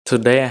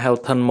Today I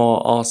have 10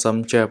 more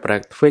awesome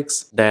jailbreak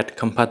tweaks that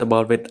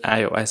compatible with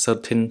iOS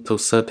 13 to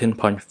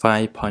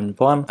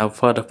 13.5.1. Now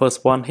for the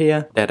first one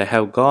here that I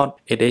have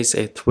got, it is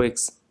a tweak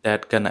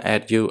that gonna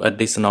add you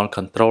additional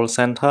control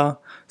center.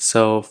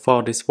 So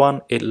for this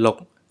one, it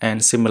look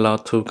and similar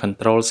to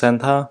control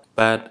center,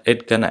 but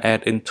it gonna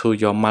add into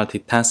your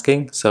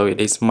multitasking, so it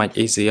is much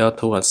easier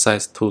to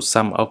access to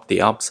some of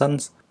the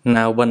options.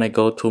 Now when I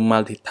go to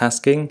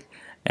multitasking,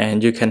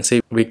 and you can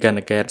see we're gonna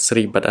get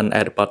 3 buttons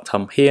at the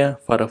bottom here.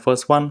 For the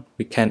first one,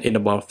 we can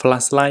enable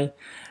flashlight,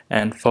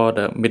 and for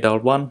the middle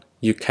one,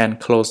 you can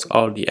close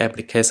all the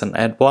application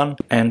at once,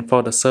 and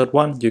for the third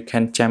one, you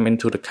can jump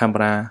into the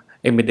camera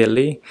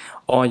immediately,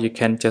 or you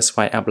can just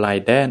swipe up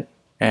like that,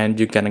 and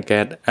you're gonna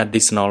get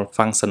additional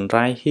function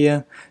right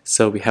here.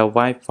 So we have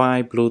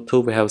Wi-Fi,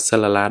 Bluetooth, we have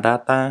cellular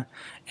data,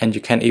 and you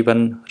can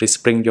even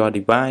respring your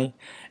device,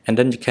 and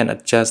then you can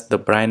adjust the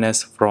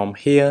brightness from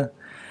here,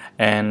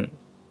 and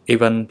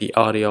even the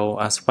audio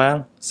as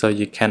well, so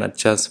you can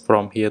adjust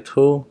from here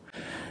too.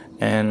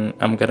 And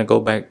I'm gonna go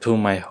back to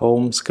my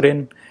home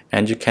screen,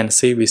 and you can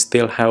see we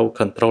still have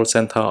control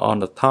center on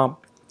the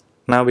top.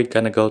 Now we're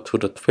gonna go to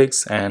the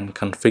tweaks and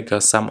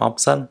configure some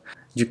option.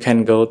 You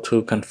can go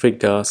to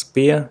configure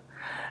sphere,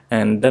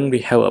 and then we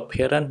have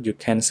appearance. You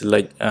can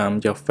select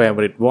your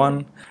favorite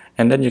one,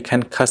 and then you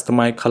can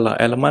customize color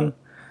element,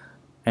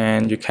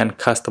 and you can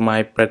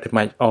customize pretty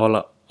much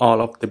all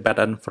of the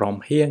button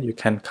from here. You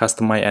can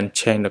customize and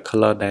change the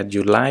color that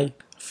you like.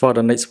 For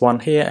the next one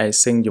here, I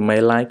think you may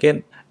like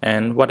it,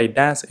 and what it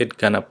does, it's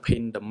gonna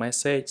pin the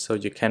message, so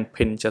you can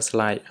pin just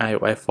like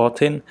iOS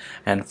 14.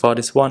 And for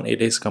this one,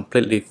 it is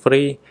completely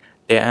free.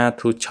 There are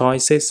 2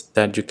 choices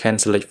that you can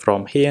select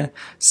from here.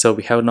 So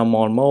we have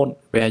normal mode,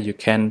 where you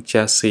can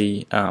just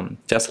see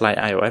just like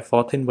iOS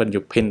 14 when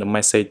you pin the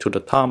message to the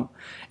top,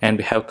 and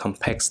we have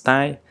compact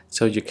style,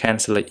 so you can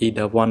select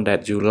either one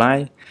that you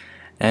like.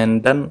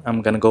 And then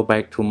I'm gonna go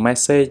back to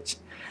message,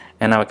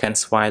 and now I can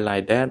swipe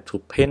like that to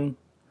pin,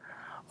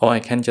 or I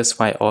can just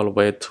swipe all the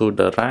way to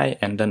the right,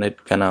 and then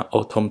it's gonna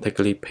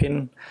automatically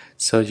pin.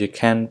 So you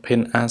can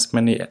pin as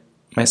many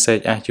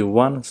messages as you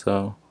want.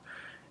 So,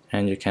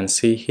 and you can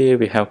see here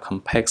we have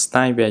compact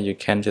style, where you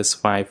can just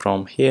swipe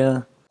from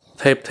here.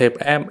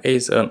 TapTapApp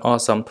is an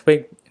awesome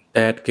tweak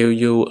that gives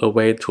you a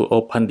way to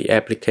open the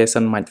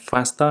application much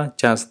faster.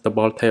 Just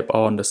double tap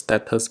on the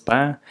status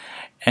bar,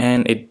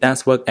 and it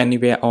does work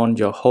anywhere on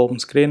your home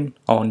screen,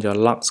 on your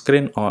lock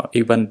screen, or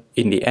even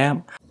in the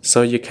app.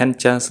 So you can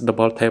just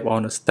double tap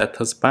on the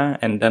status bar,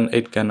 and then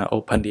it's gonna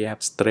open the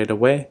app straight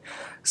away.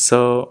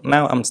 So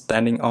now I'm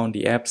standing on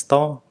the App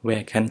Store, where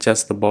I can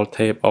just double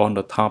tap on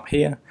the top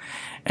here,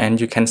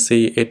 and you can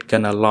see it's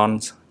gonna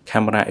launch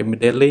camera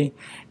immediately,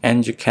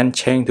 and you can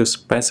change to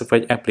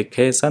specific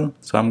application.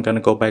 So I'm gonna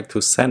go back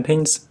to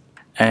settings,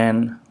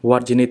 and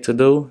what you need to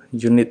do,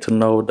 you need to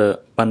know the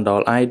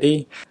bundle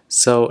ID.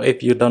 So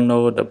if you don't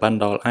know the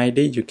bundle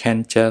ID, you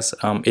can just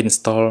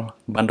install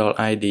bundle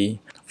ID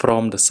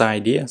from the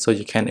side here. So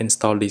you can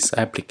install this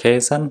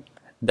application,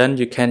 then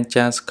you can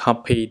just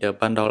copy the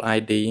bundle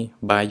ID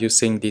by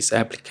using this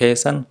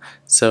application,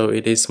 so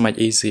it is much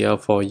easier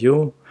for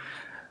you.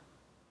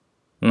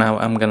 Now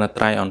I'm gonna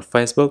try on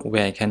Facebook,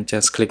 where I can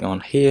just click on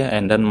here,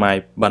 and then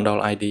my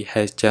bundle ID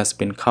has just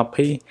been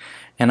copied.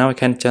 And now I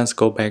can just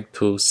go back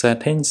to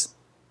settings.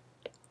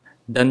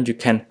 Then you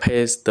can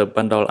paste the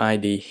bundle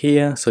ID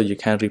here, so you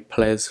can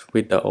replace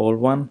with the old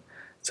one.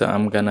 So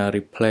I'm gonna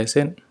replace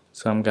it.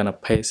 So I'm gonna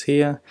paste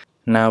here.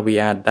 Now we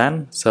are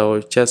done.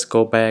 So just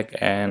go back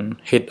and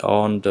hit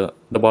on the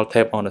double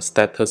tap on the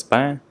status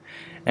bar.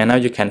 And now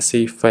you can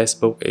see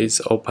Facebook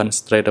is open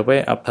straight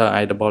away after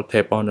I double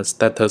tap on the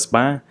status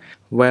bar.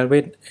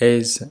 Velvet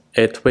is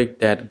a tweak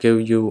that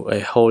gives you a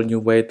whole new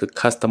way to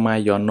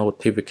customize your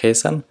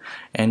notification,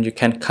 and you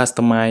can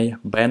customize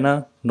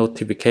banner,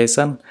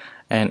 notification,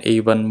 and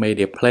even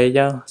media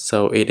player.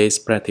 So it is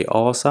pretty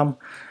awesome.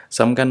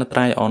 So I'm gonna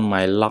try on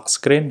my lock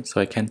screen. So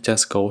I can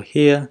just go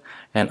here,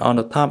 and on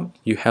the top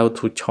you have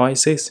 2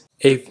 choices.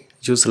 If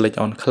you select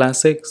on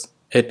classics,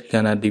 it's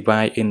gonna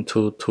divide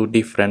into 2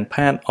 different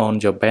paths on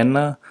your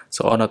banner.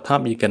 So on the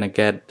top you're gonna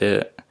get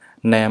the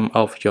name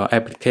of your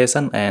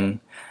application,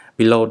 and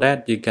below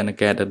that you're gonna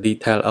get the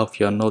detail of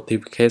your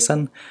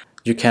notification.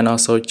 You can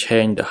also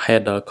change the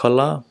header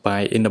color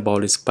by enable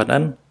this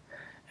button,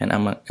 and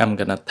I'm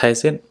gonna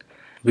test it.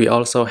 We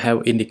also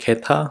have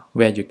indicator,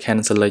 where you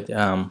can select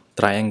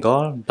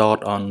triangle,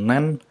 dot, or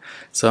none.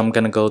 So I'm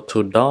gonna go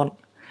to dot,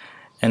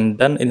 and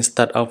then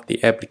instead of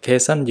the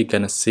application you're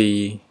gonna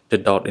see the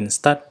dot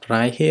instead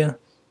right here.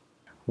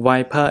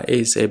 Wiper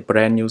is a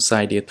brand new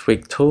side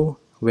tweak tool,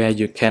 where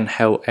you can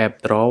have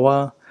app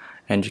drawer,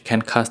 and you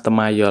can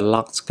customize your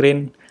lock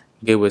screen,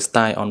 give a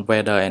style on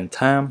weather and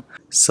time.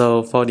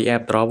 So for the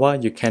app drawer,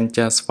 you can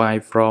just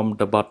swipe from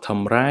the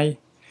bottom right,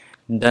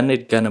 then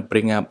it's gonna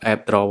bring up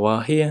app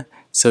drawer here,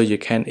 so you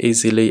can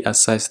easily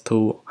access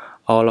to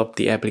all of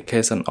the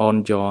application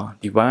on your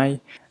device.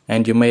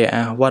 And you may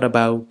ask, what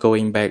about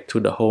going back to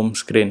the home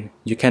screen?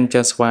 You can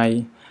just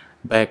swipe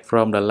back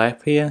from the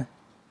left here.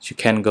 You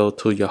can go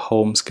to your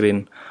home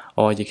screen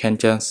or you can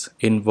just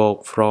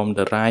invoke from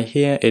the right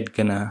here. It's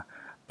gonna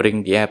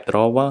bring the app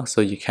drawer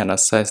so you can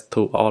access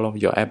to all of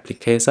your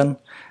application,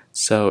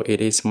 so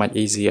it is much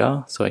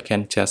easier. So I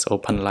can just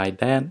open like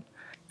that,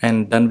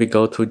 and then we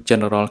go to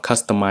general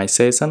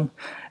customization,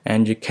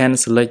 and you can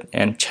select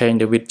and change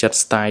the widget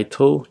style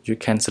too. You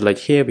can select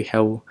here. We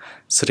have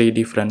 3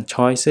 different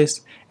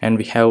choices, and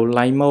we have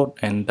light mode,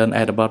 and then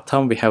at the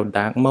bottom we have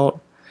dark mode.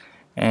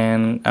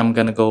 And I'm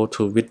gonna go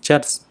to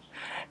widgets,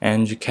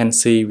 and you can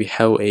see we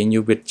have a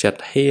new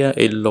widget here.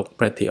 It looks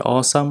pretty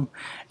awesome,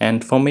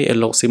 and for me it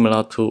looks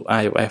similar to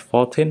iOS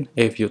 14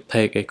 if you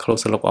take a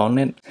closer look on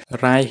it.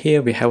 Right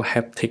here we have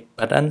haptic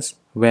buttons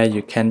where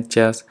you can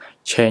just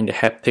change the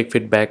haptic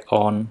feedback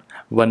on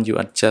when you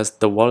adjust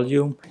the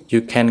volume.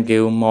 You can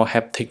give more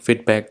haptic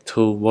feedback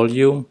to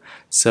volume,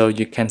 so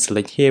you can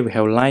select here. We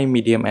have light,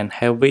 medium and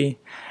heavy,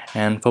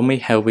 and for me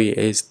heavy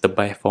is the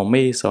best for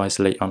me, so I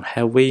select on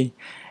heavy.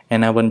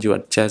 And now when you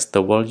adjust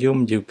the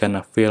volume, you're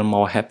gonna feel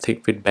more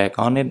haptic feedback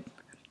on it.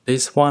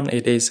 This one,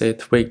 it is a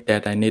tweak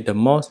that I need the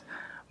most.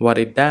 What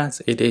it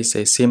does, it is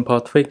a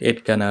simple tweak.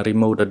 It's gonna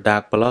remove the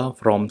dark blur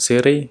from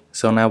Siri.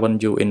 So now when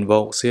you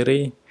invoke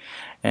Siri,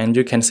 and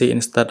you can see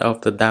instead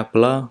of the dark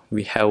blur,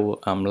 we have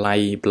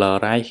light blur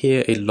right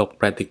here. It looks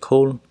pretty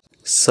cool.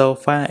 So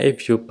far,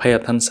 if you pay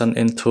attention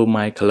into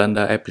my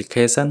calendar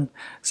application,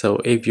 so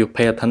if you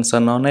pay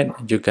attention on it,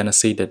 you're gonna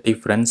see the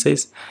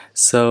differences.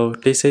 So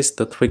this is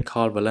the tweak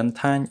called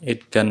Valentine.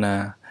 It's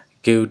gonna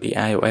give the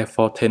iOS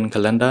 14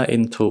 calendar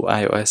into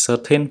iOS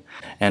 13,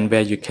 and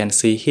where you can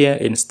see here,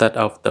 instead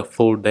of the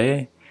full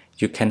day,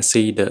 you can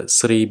see the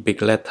 3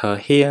 big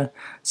letters here.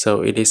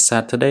 So it is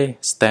Saturday,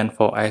 stand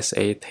for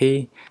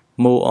SAT.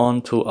 Move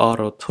on to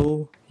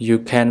AutoTooth. You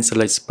can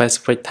select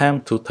specific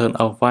time to turn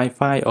off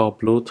Wi-Fi or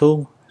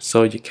Bluetooth.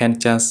 So you can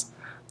just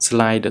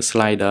slide the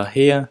slider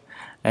here,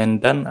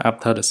 and then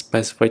after the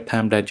specific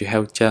time that you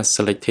have just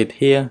selected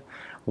here,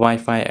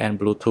 Wi-Fi and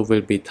Bluetooth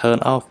will be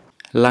turned off.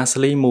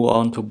 Lastly, move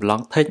on to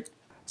BlockText.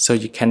 So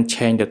you can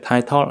change the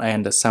title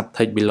and the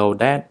subtext below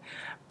that.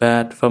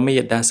 But for me,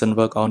 it doesn't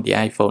work on the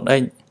iPhone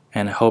 8,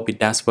 and I hope it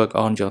does work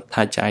on your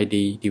Touch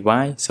ID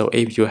device. So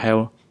if you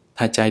have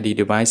Touch ID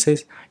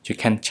devices, you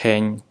can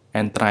change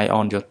and try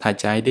on your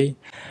Touch ID.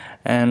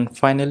 And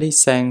finally,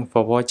 thanks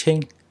for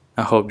watching.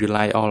 I hope you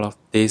like all of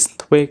these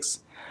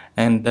tweaks,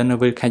 and then I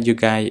will catch you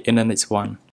guys in the next one.